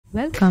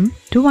Welcome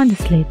to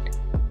Wonderslate.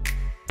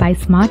 Buy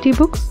smart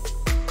ebooks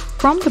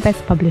from the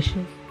best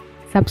publishers.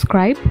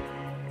 Subscribe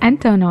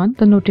and turn on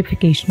the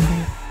notification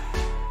bell.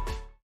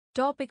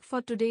 Topic for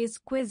today's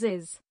quiz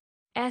is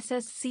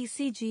SSC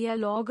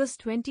CGL August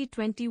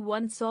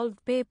 2021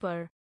 solved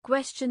paper.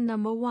 Question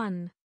number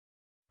 1.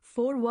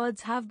 4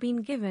 words have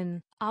been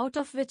given, out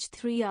of which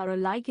 3 are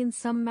alike in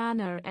some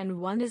manner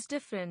and 1 is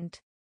different.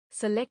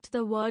 Select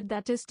the word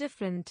that is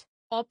different.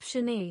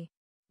 Option A.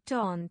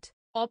 Taunt.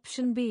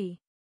 Option B.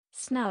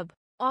 Snub.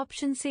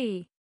 Option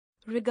C.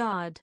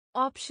 Regard.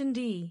 Option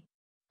D.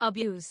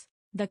 Abuse.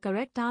 The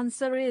correct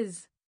answer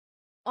is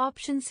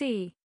Option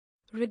C.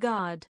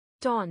 Regard.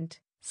 Taunt,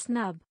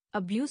 snub,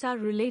 abuse are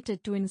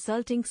related to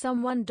insulting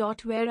someone.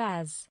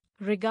 Whereas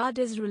regard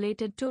is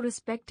related to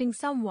respecting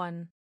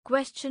someone.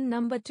 Question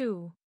number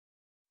 2.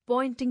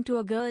 Pointing to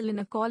a girl in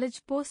a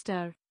college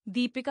poster,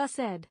 Deepika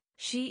said,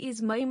 "She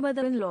is my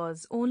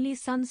mother-in-law's only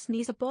son's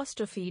niece."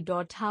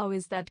 How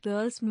is that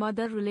girl's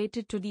mother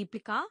related to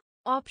Deepika?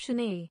 Option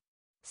A.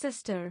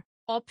 Sister.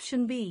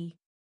 Option B.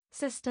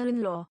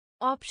 Sister-in-law.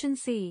 Option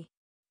C.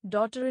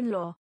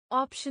 Daughter-in-law.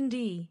 Option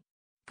D.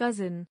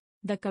 Cousin.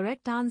 The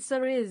correct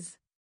answer is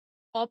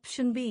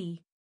Option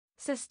B.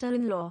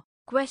 Sister-in-law.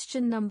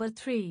 Question number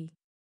 3.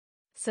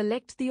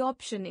 Select the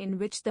option in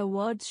which the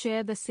words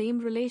share the same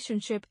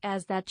relationship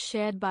as that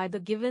shared by the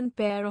given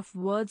pair of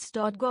words.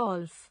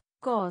 Golf.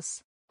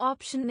 Course.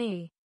 Option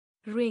A.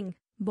 Ring.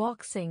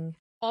 Boxing.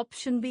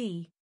 Option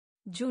B.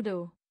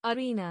 Judo.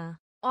 Arena.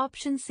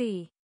 Option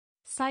C.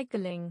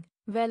 Cycling.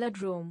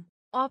 Velodrome.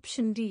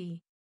 Option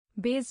D.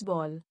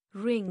 Baseball.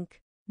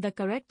 Rink. The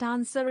correct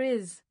answer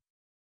is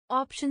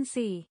Option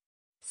C.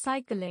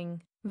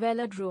 Cycling.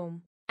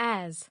 Velodrome.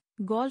 As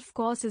golf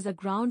course is a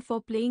ground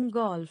for playing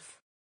golf.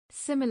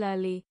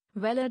 Similarly,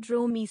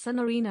 velodrome is an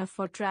arena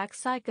for track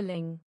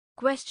cycling.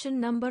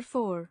 Question number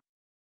 4.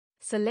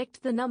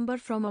 Select the number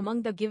from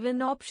among the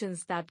given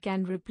options that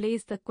can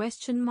replace the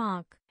question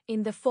mark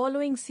in the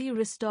following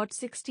series.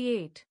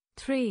 68,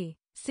 3,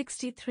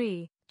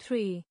 63,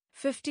 3,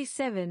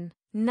 57,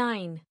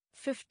 9,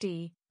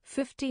 50,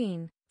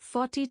 15,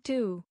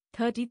 42,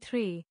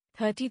 33,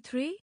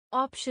 33.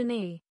 Option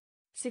A.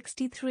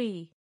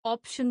 63.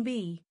 Option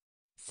B.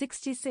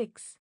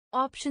 66.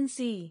 Option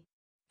C.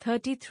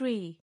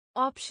 33.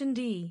 Option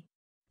D.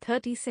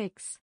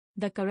 36.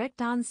 The correct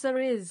answer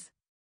is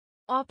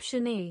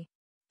Option A.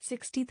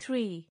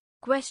 63.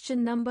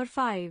 Question number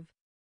 5.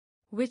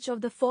 Which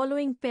of the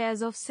following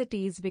pairs of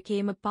cities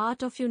became a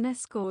part of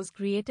UNESCO's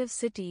Creative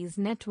Cities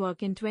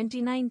Network in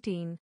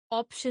 2019?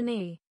 Option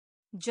A.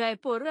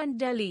 Jaipur and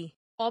Delhi.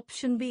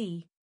 Option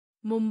B.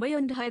 Mumbai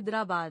and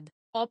Hyderabad.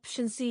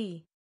 Option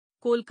C.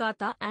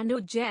 Kolkata and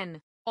Ujjain.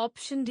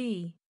 Option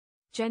D.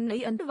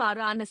 Chennai and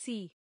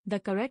Varanasi. The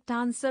correct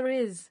answer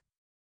is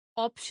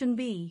Option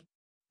B.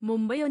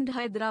 Mumbai and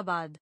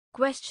Hyderabad.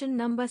 Question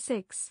number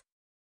 6.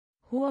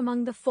 Who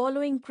among the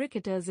following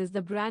cricketers is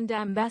the brand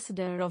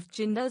ambassador of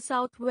Jindal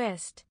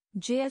Southwest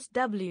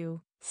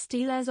JSW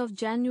Steel as of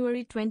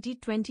January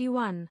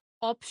 2021?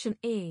 Option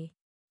A.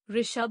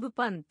 Rishabh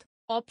Pant.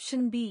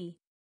 Option B.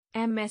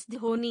 MS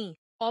Dhoni.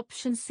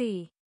 Option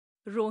C.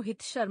 Rohit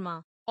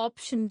Sharma.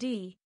 Option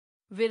D.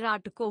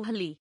 Virat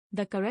Kohli.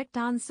 The correct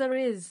answer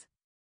is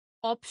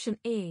Option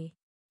A.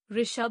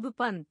 Rishabh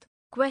Pant.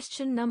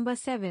 Question number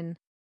 7.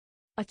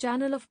 A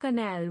channel of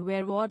canal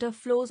where water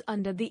flows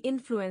under the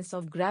influence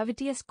of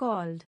gravity is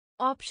called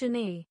Option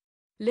A.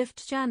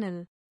 Lift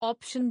channel.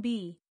 Option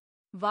B.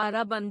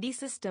 Varabandi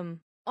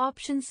system.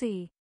 Option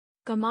C.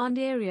 Command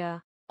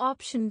area.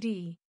 Option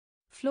D.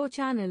 Flow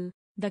channel.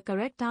 The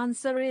correct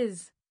answer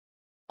is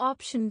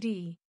Option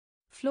D.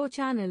 Flow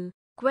channel.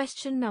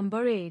 Question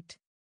number 8.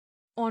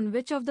 On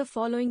which of the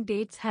following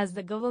dates has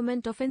the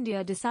Government of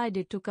India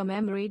decided to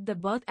commemorate the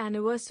birth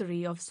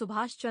anniversary of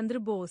Subhash Chandra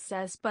Bose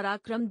as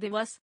Parakram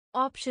Divas?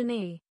 Option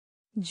A.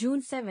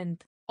 June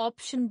 7th.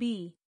 Option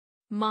B.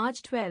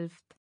 March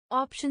 12th.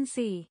 Option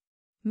C.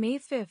 May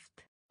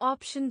 5th.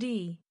 Option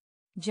D.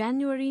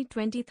 January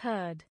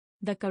 23rd.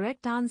 The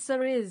correct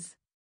answer is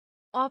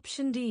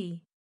Option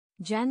D.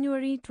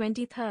 January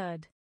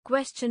 23rd.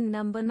 Question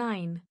number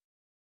 9.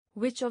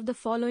 Which of the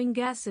following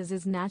gases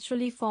is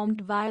naturally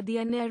formed via the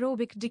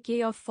anaerobic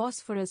decay of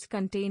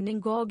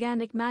phosphorus-containing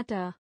organic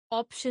matter?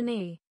 Option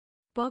A.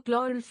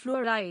 Perchloryl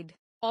fluoride.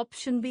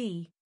 Option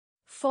B.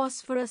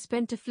 Phosphorus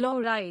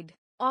pentafluoride.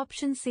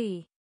 Option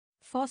C.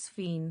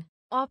 Phosphine.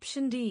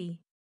 Option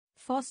D.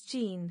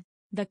 Phosgene.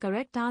 The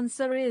correct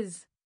answer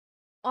is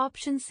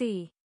Option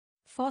C.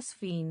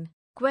 Phosphine.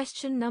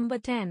 Question number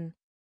 10.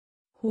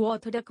 Who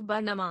authored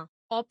Akbarnama?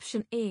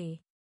 Option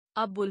A.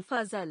 Abul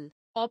Fazl.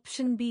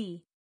 Option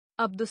B.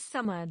 Abdus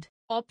Samad.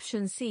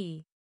 Option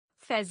C.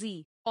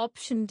 Faizi.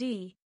 Option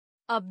D.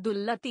 Abdul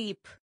Latif.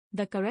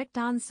 The correct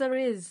answer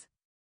is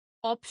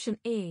Option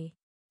A.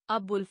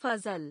 Abul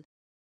Fazl.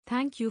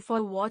 Thank you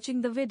for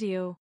watching the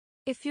video.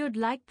 If you'd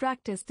like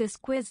practice this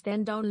quiz,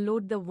 then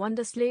download the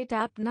Wonderslate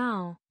app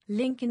now.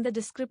 Link in the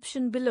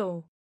description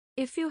below.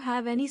 If you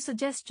have any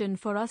suggestion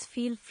for us,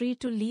 feel free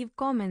to leave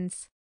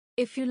comments.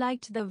 If you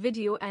liked the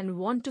video and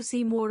want to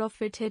see more of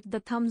it, hit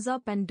the thumbs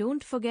up and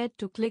don't forget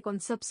to click on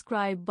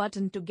subscribe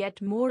button to get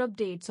more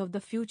updates of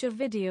the future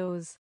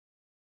videos.